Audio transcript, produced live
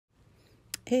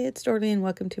Hey, it's Dorleen.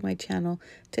 Welcome to my channel.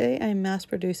 Today I'm mass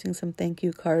producing some thank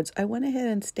you cards. I went ahead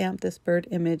and stamped this bird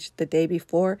image the day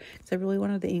before because I really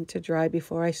wanted the ink to dry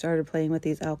before I started playing with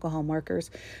these alcohol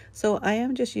markers. So I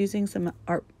am just using some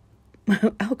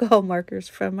alcohol markers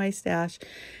from my stash.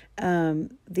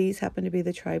 These happen to be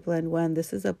the Tri-Blend one.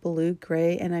 This is a blue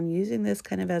gray, and I'm using this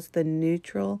kind of as the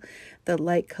neutral, the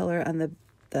light color on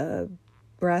the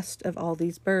breast of all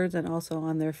these birds and also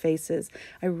on their faces.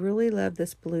 I really love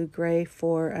this blue gray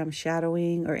for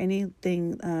shadowing or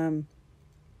anything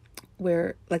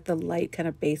where like the light kind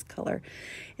of base color.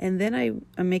 And then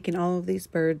I'm making all of these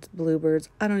birds bluebirds.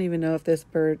 I don't even know if this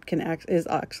bird is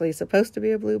actually supposed to be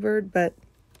a bluebird, but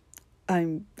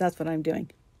that's what I'm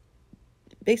doing.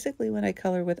 Basically, when I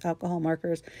color with alcohol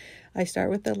markers, I start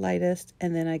with the lightest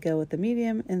and then I go with the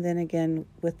medium and then again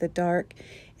with the dark,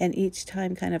 and each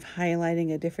time kind of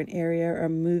highlighting a different area or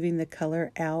moving the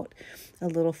color out a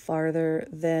little farther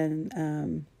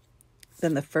than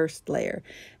the first layer.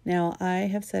 Now, I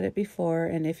have said it before,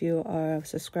 and if you are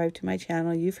subscribed to my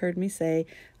channel, you've heard me say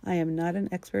I am not an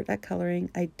expert at coloring.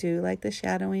 I do like the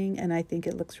shadowing, and I think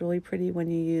it looks really pretty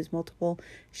when you use multiple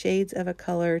shades of a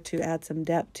color to add some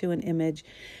depth to an image,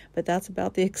 but that's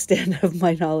about the extent of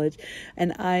my knowledge,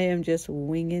 and I am just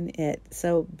winging it.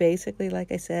 So basically,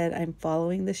 like I said, I'm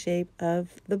following the shape of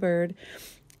the bird,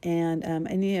 and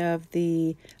any of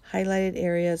the highlighted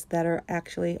areas that are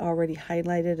actually already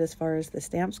highlighted as far as the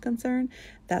stamp's concerned,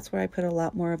 that's where I put a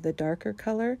lot more of the darker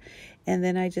color. And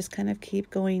then I just kind of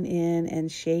keep going in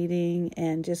and shading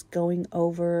and just going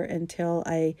over until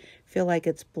I feel like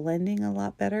it's blending a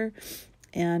lot better.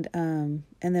 And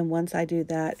then once I do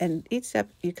that, and each step,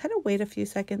 you kind of wait a few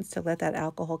seconds to let that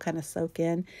alcohol kind of soak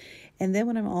in. And then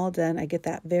when I'm all done, I get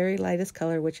that very lightest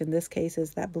color, which in this case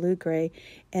is that blue gray,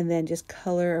 and then just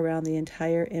color around the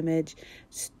entire image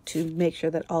to make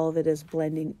sure that all of it is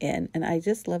blending in. And I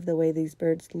just love the way these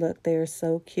birds look. They are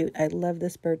so cute. I love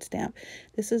this bird stamp.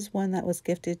 This is one that was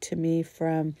gifted to me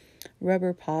from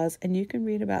Rubber Paws, and you can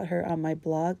read about her on my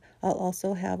blog. I'll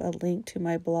also have a link to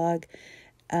my blog,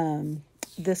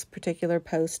 this particular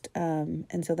post,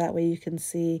 and so that way you can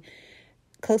see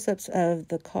close-ups of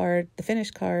the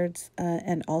finished cards,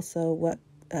 and also what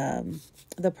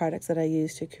the products that I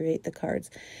use to create the cards.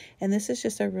 And this is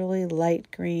just a really light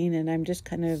green, and I'm just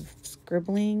kind of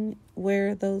scribbling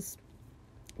where those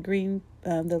green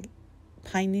the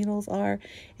pine needles are,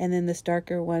 and then this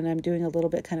darker one I'm doing a little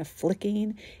bit kind of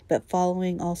flicking, but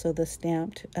following also the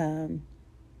stamped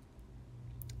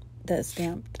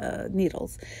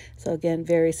needles. So again,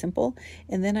 very simple.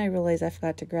 And then I realized I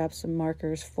forgot to grab some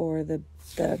markers for the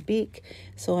beak.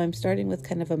 So I'm starting with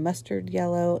kind of a mustard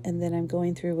yellow, and then I'm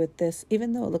going through with this.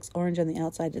 Even though it looks orange on the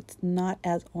outside, it's not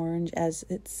as orange as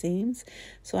it seems.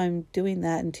 So I'm doing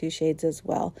that in 2 shades as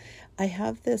well. I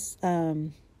have this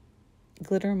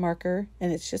glitter marker,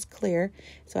 and it's just clear.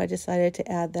 So I decided to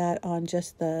add that on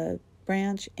just the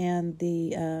branch and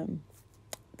the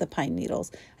pine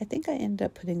needles. I think I ended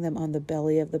up putting them on the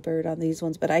belly of the bird on these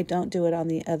ones, but I don't do it on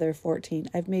the other 14.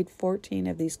 I've made 14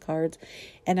 of these cards,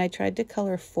 and I tried to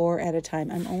color 4 at a time.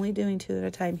 I'm only doing 2 at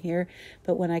a time here,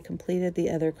 but when I completed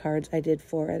the other cards, I did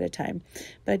 4 at a time.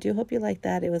 But I do hope you like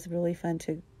that. It was really fun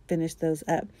to finish those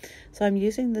up. So I'm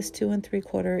using this 2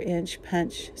 3/4 inch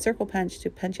circle punch to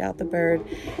punch out the bird.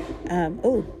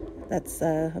 Oh, that's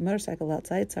a motorcycle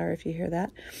outside. Sorry if you hear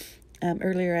that.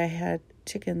 Earlier I had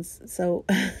chickens, so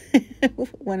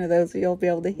one of those you'll be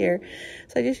able to hear.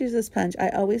 So I just use this punch. I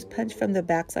always punch from the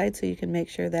backside so you can make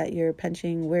sure that you're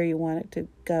punching where you want it to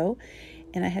go.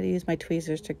 And I had to use my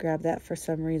tweezers to grab that for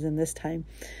some reason this time.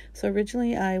 So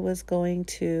originally I was going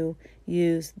to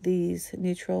use these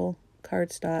neutral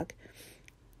cardstock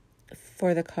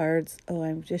for the cards. Oh,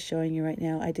 I'm just showing you right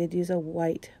now. I did use a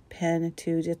white pen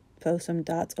to just throw some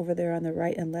dots over there on the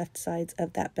right and left sides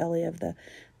of that belly of the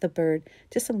bird.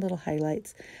 Just some little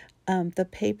highlights. The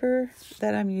paper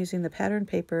that I'm using, the pattern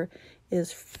paper,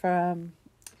 is from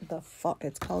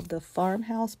it's called the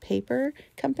Farmhouse Paper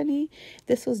Company.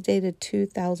 This was dated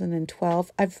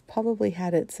 2012. I've probably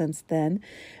had it since then,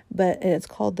 but it's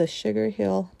called the Sugar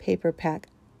Hill Paper Pack.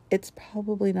 It's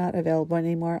probably not available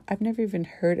anymore. I've never even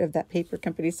heard of that paper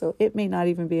company, so it may not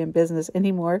even be in business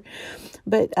anymore.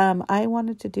 But I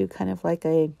wanted to do kind of like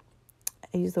I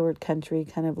use the word country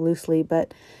kind of loosely,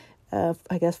 but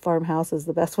I guess farmhouse is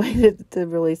the best way to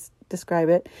really describe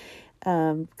it.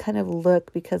 Kind of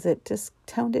look, because it just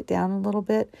toned it down a little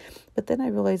bit. But then I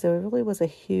realized there really was a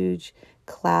huge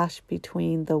clash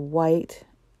between the white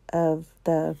of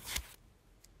the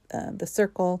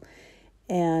circle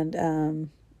and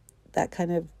that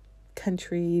kind of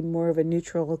country, more of a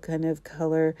neutral kind of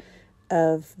color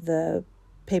of the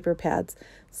paper pads.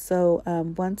 So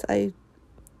once I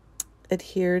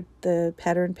adhered the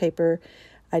pattern paper,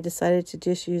 I decided to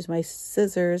just use my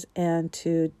scissors and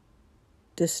to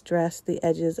distress the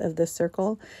edges of the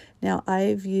circle. Now,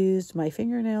 I've used my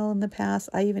fingernail in the past.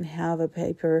 I even have a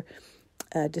paper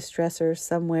distressor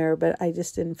somewhere, but I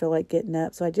just didn't feel like getting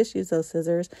up, so I just used those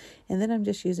scissors. And then I'm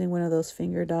just using one of those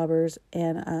finger daubers,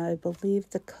 and I believe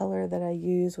the color that I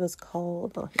used was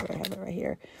called, oh, here I have it right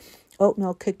here,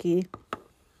 oatmeal cookie,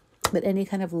 but any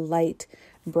kind of light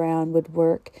brown would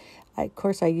work. Of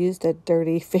course, I used a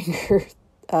dirty finger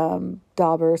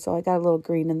dauber, so I got a little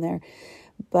green in there.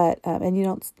 But and you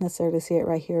don't necessarily see it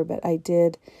right here, but I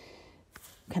did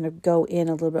kind of go in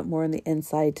a little bit more on the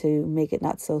inside to make it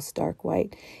not so stark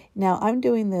white. Now, I'm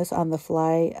doing this on the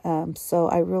fly, so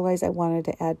I realized I wanted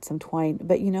to add some twine.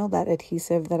 But you know, that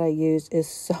adhesive that I used is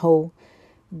so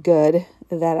good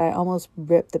that I almost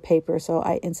ripped the paper. So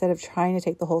I, instead of trying to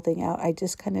take the whole thing out, I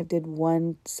just kind of did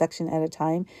one section at a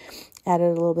time, added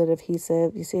a little bit of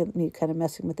adhesive. You see me kind of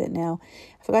messing with it now.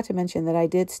 I forgot to mention that I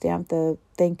did stamp the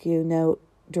thank you note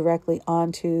directly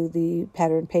onto the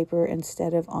pattern paper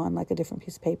instead of on like a different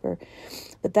piece of paper,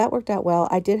 but that worked out well.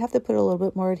 I did have to put a little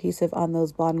bit more adhesive on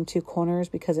those bottom two corners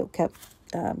because it kept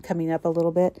coming up a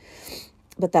little bit,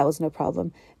 but that was no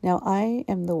problem. Now, I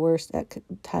am the worst at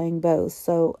tying bows,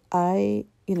 so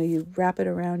you wrap it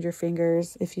around your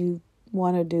fingers. If you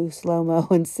want to do slow-mo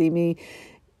and see me,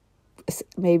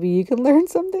 maybe you can learn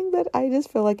something, but I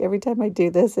just feel like every time I do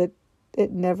this, it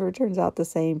never turns out the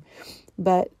same.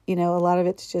 But, a lot of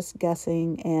it's just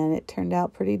guessing, and it turned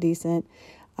out pretty decent.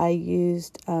 I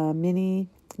used mini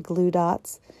glue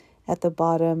dots at the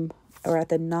bottom or at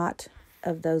the knot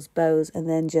of those bows, and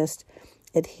then just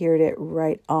adhered it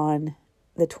right on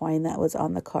the twine that was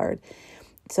on the card.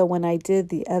 So when I did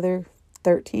the other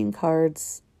 13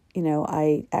 cards,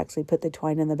 I actually put the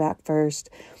twine in the back first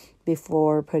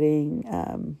before putting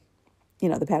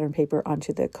the pattern paper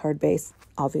onto the card base,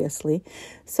 obviously.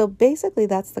 So basically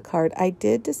that's the card. I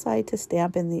did decide to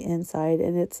stamp in the inside,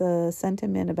 and it's a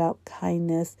sentiment about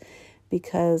kindness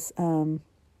because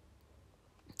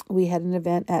we had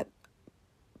an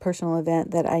personal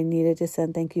event that I needed to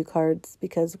send thank you cards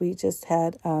because we just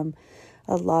had a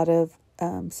lot of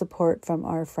support from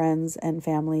our friends and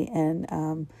family,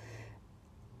 and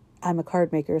I'm a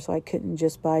card maker, so I couldn't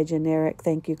just buy generic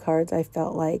thank you cards. I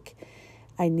felt like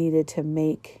I needed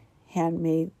to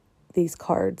handmade these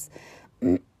cards.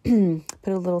 Put a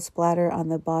little splatter on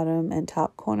the bottom and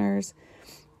top corners,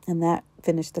 and that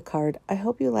finished the card. I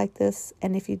hope you like this,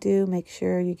 and if you do, make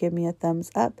sure you give me a thumbs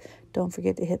up. Don't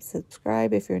forget to hit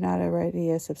subscribe if you're not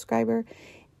already a subscriber,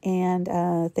 and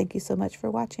thank you so much for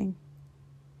watching.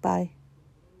 Bye.